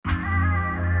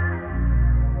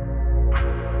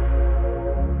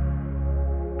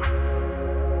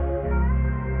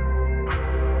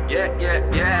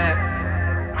Yeah, yeah.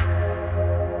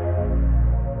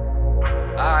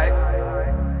 Alright.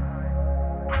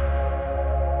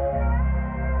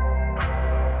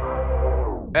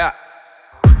 Yeah.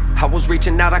 I was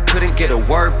reaching out, I couldn't get a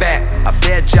word back. I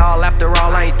fed y'all, after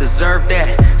all, I ain't deserve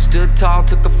that. Stood tall,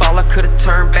 took a fall, I could've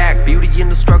turned back. Beauty in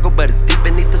the struggle, but it's deep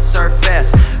beneath the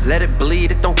surface. Let it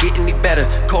bleed, it don't get any better.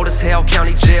 Cold as hell,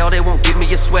 county jail, they won't give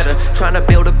me a sweater. Trying to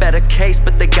build a better case,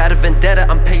 but they got a vendetta.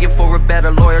 I'm paying for a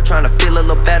better lawyer, trying to feel a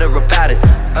little better about it.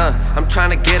 I'm trying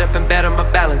to get up and better my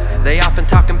balance. They often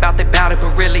talking about they bout it,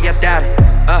 but really I doubt it.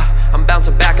 I'm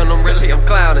bouncing back on them, really I'm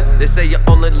clowning. They say you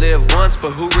only live once, but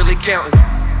who really counting?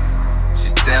 She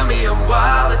tell me I'm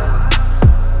wildin',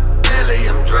 really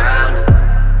I'm drowning.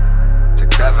 To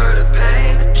cover the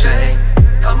pain, the chain,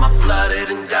 I'm flooded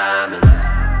in diamonds.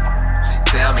 She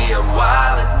tell me I'm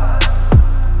wildin',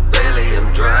 really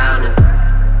I'm drowning.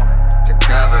 To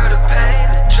cover the pain,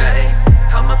 the chain,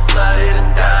 I'm flooded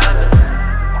in diamonds.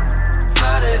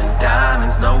 Flooded in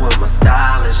diamonds, know what my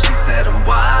style is. She said I'm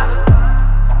wildin'.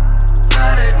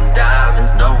 Flooded in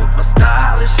diamonds, know what my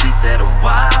style is. She said I'm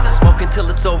wildin'. Smoking till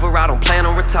it's over, I don't plan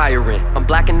on retiring. I'm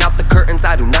blacking out the curtains,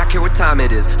 I do not care what time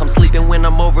it is. I'm sleeping when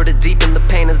I'm over the deep and the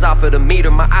pain is off of the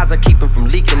meter. My eyes are keeping from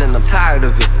leaking and I'm tired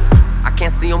of it. I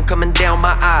can't see them coming down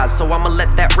my eyes, so I'ma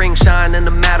let that ring shine in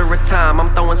a matter of time. I'm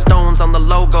throwing stones on the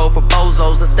logo for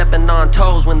bozos and stepping on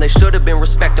toes when they should've been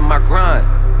respecting my grind.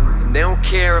 They don't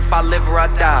care if I live or I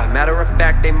die. Matter of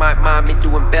fact, they might mind me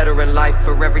doing better in life.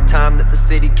 For every time that the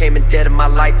city came in dead in my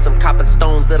lights, I'm copping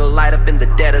stones that'll light up in the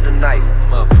dead of the night.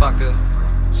 Motherfucker.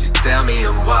 She tell me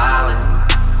I'm wildin',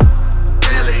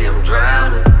 really I'm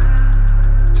drowning.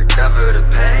 To cover the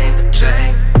pain, the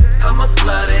chain, I'm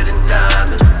flooded in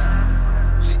diamonds.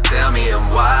 She tell me I'm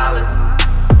wildin',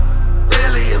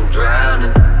 really I'm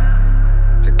drowning.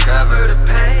 To cover the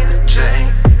pain, the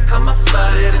chain, I'm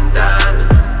flooded in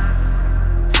diamonds.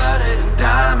 Flooded in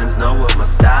diamonds, know what my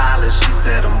style is. She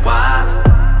said I'm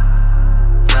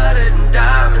wildin'. Flooded in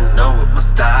diamonds, know what my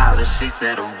style is. She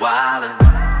said I'm wildin'.